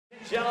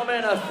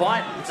Gentlemen,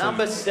 fight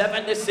number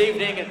 7 this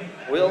evening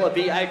will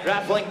be a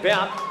grappling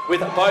bout with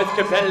both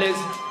competitors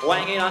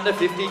weighing in under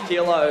 50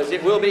 kilos.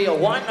 It will be a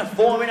 1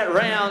 4-minute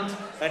round,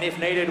 and if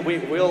needed, we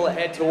will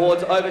head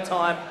towards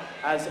overtime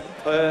as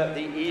per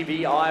the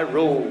EBI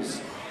rules.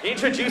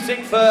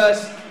 Introducing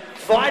first,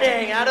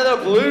 fighting out of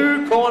the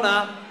blue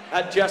corner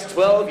at just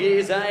 12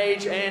 years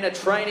age and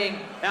training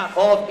out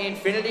of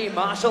Infinity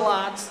Martial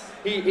Arts.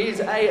 He is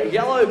a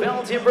yellow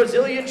belt in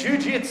Brazilian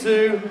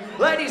Jiu-Jitsu.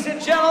 Ladies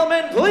and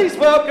gentlemen, please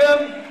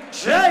welcome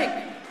Jake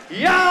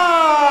Young!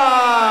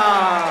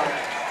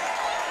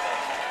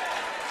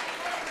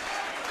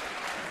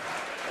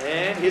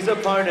 And his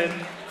opponent,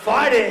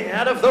 fighting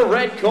out of the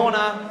red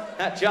corner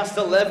at just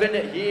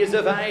 11 years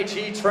of age.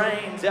 He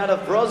trains out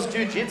of Bros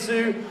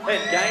Jiu-Jitsu and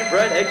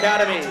Gamebred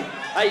Academy.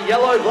 A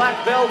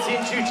yellow-black belt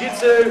in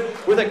Jiu-Jitsu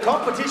with a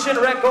competition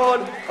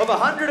record of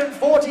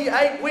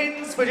 148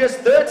 wins for just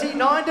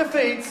 39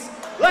 defeats.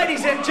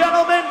 Ladies and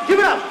gentlemen, give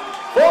it up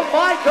for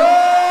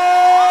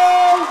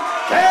Michael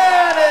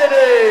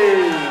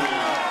Kennedy!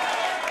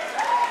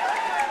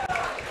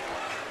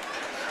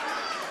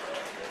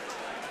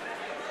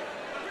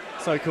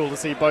 So cool to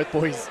see both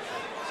boys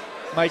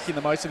making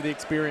the most of the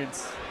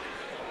experience.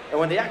 And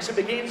when the action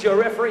begins, your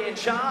referee in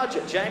charge,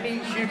 Jamie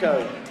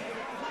Hugo.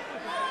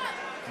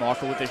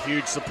 Michael with a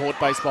huge support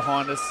base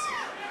behind us.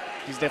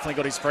 He's definitely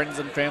got his friends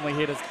and family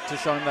here to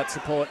show him that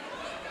support.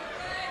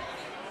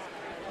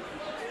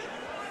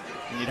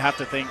 And you'd have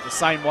to think the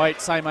same weight,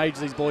 same age,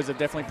 these boys have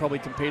definitely probably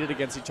competed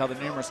against each other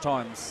numerous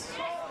times.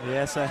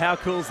 Yeah, so how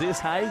cool is this,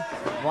 hey?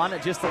 One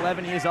at just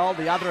 11 years old,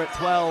 the other at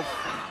 12.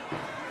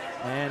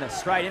 And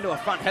straight into a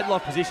front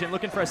headlock position,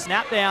 looking for a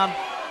snap down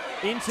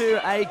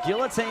into a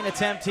guillotine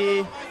attempt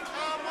here.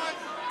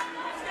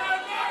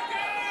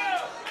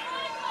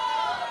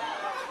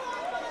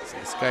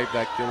 Escape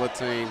that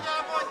guillotine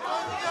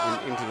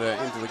into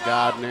the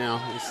guard now.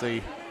 We'll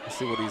see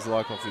what he's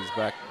like off his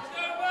back.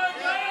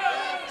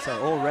 So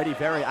already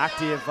very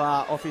active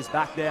off his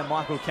back there,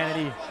 Michael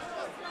Kennedy.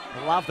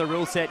 Love the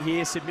rule set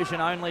here, submission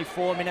only,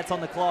 4 minutes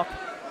on the clock.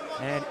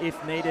 And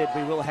if needed,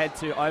 we will head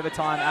to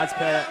overtime as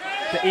per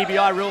the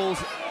EBI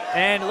rules.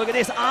 And look at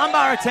this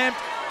armbar attempt.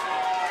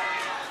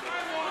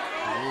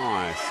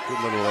 Nice,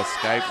 good little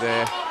escape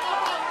there.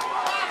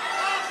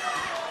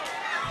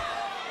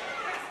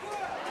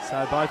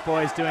 So both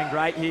boys doing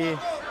great here.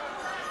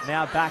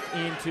 Now back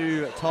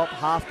into top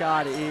half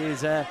guard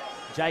is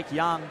Jake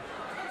Young.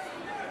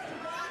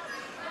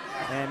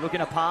 And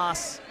looking to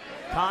pass.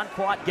 Can't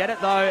quite get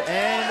it though.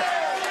 And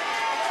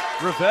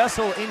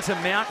reversal into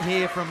mount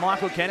here from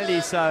Michael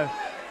Kennedy. So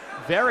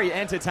very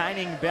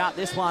entertaining about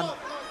this one.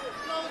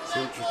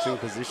 Some interesting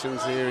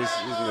positions here. He's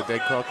using the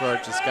dead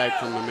cockroach escape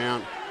from the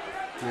mount.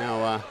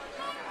 Now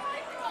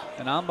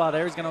an armbar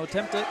there, he's going to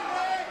attempt it.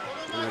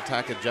 An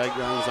attack at Jake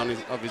Young's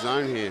of his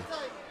own here.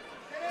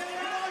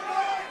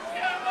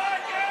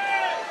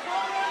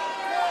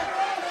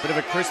 Bit of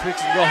a crisp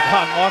mix and well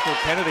done, Michael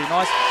Kennedy.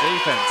 Nice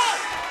defense.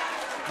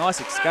 Nice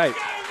escape.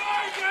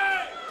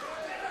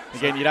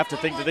 Again, you'd have to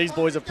think that these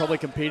boys have probably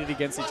competed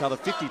against each other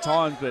 50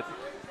 times, but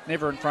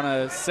never in front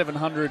of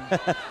 700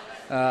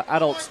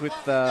 adults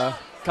with a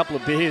couple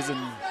of beers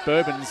and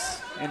bourbons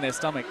in their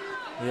stomach.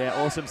 Yeah,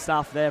 awesome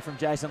stuff there from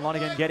Jason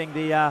Lonigan, getting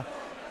the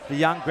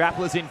young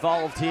grapplers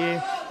involved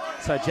here.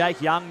 So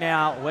Jake Young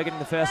now, we're getting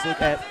the first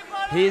look at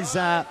his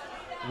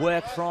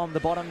work from the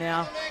bottom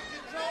now.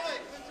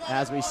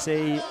 As we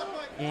see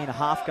in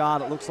half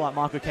guard, it looks like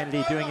Michael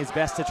Kennedy doing his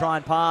best to try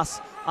and pass.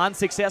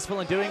 Unsuccessful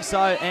in doing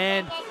so,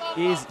 and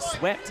is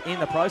swept in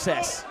the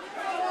process.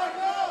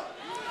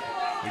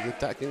 He's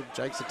attacking,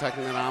 Jake's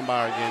attacking that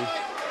armbar again.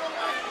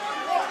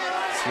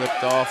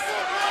 Slipped off.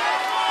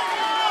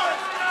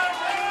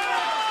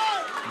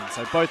 And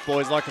so both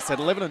boys, like I said,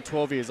 11 and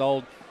 12 years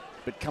old,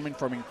 but coming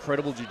from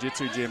incredible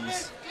jiu-jitsu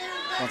gyms.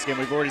 Once again,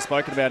 we've already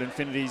spoken about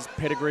Infinity's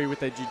pedigree with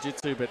their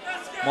jiu-jitsu, but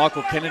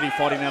Michael Kennedy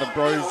fighting out of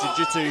Bros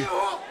Jiu-Jitsu,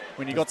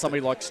 when you got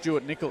somebody like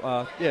Stuart Nickel,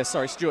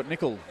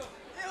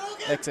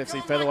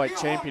 ex-FC featherweight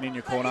champion in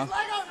your corner,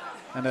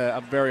 and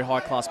a very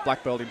high-class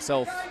black belt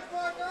himself,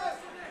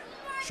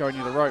 showing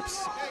you the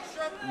ropes,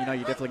 you know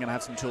you're definitely going to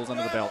have some tools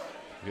under the belt.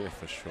 Yeah,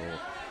 for sure.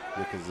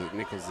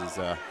 Nichols is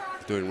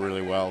doing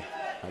really well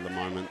at the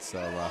moment, so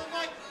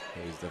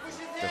he's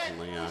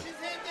definitely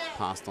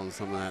passed on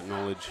some of that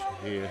knowledge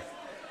here.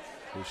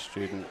 His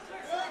student.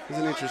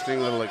 There's an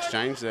interesting little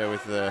exchange there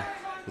with the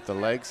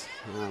legs.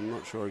 I'm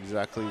not sure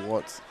exactly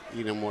what's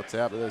in and what's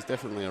out, but there's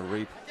definitely a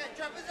reap.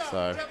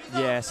 So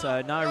yeah,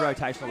 so no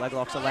rotational leg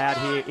locks allowed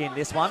here in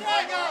this one.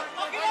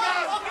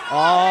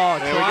 Oh,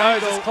 there we go.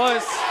 It's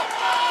close.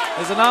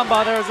 There's an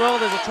armbar there as well.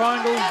 There's a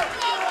triangle.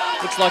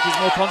 Looks like he's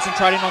more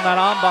concentrating on that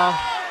armbar.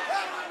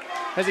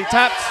 Has he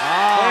tapped?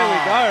 There we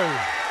go.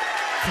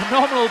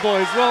 Phenomenal,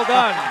 boys. Well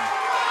done.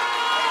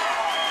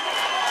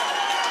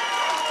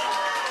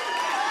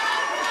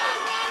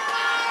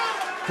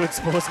 Good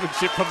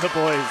sportsmanship from the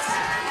boys.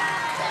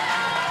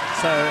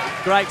 So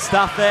great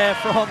stuff there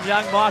from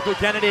young Michael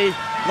Kennedy.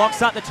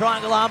 Locks up the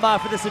triangle armbar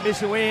for the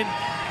submission win.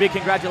 Big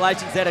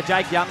congratulations there to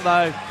Jake Young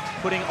though.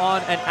 putting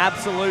on an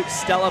absolute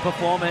stellar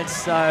performance.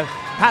 So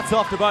hats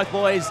off to both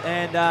boys,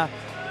 and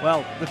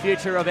well, the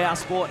future of our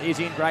sport is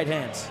in great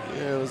hands.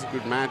 Yeah, it was a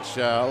good match.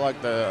 I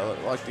like the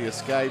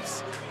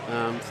escapes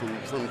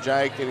from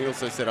Jake, and he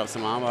also set up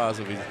some arm bars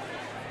of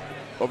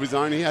his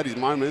own. He had his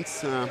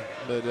moments,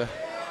 but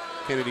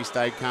Kennedy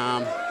stayed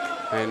calm,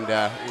 and you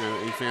know,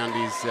 he found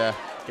his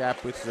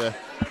gap with the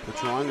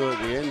triangle at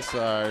the end.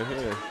 So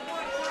yeah,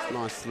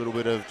 nice little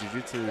bit of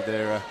jiu-jitsu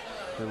there.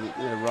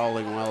 They're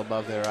rolling well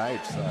above their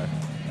age. So.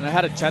 And I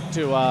had a chat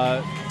to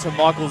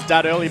Michael's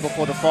dad earlier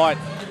before the fight,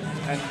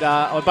 and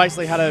I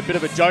basically had a bit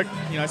of a joke,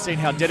 you know, seeing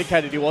how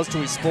dedicated he was to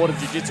his sport of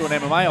jiu-jitsu and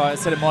MMA. I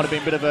said it might have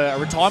been a bit of a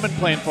retirement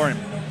plan for him.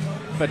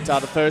 But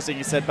the first thing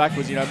he said back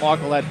was, you know,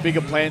 Michael had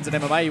bigger plans in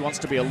MMA. He wants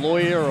to be a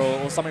lawyer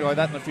or something like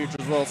that in the future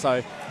as well. So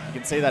you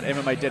can see that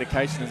MMA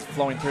dedication is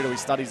flowing through to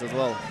his studies as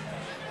well.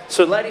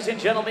 So ladies and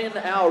gentlemen,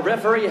 our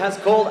referee has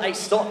called a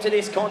stop to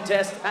this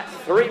contest at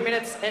 3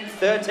 minutes and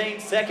 13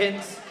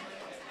 seconds.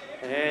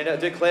 And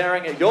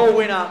declaring your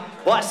winner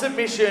by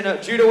submission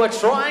due to a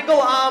triangle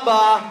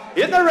armbar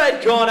in the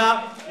red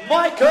corner,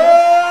 Michael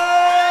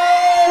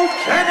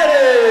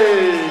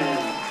Kennedy.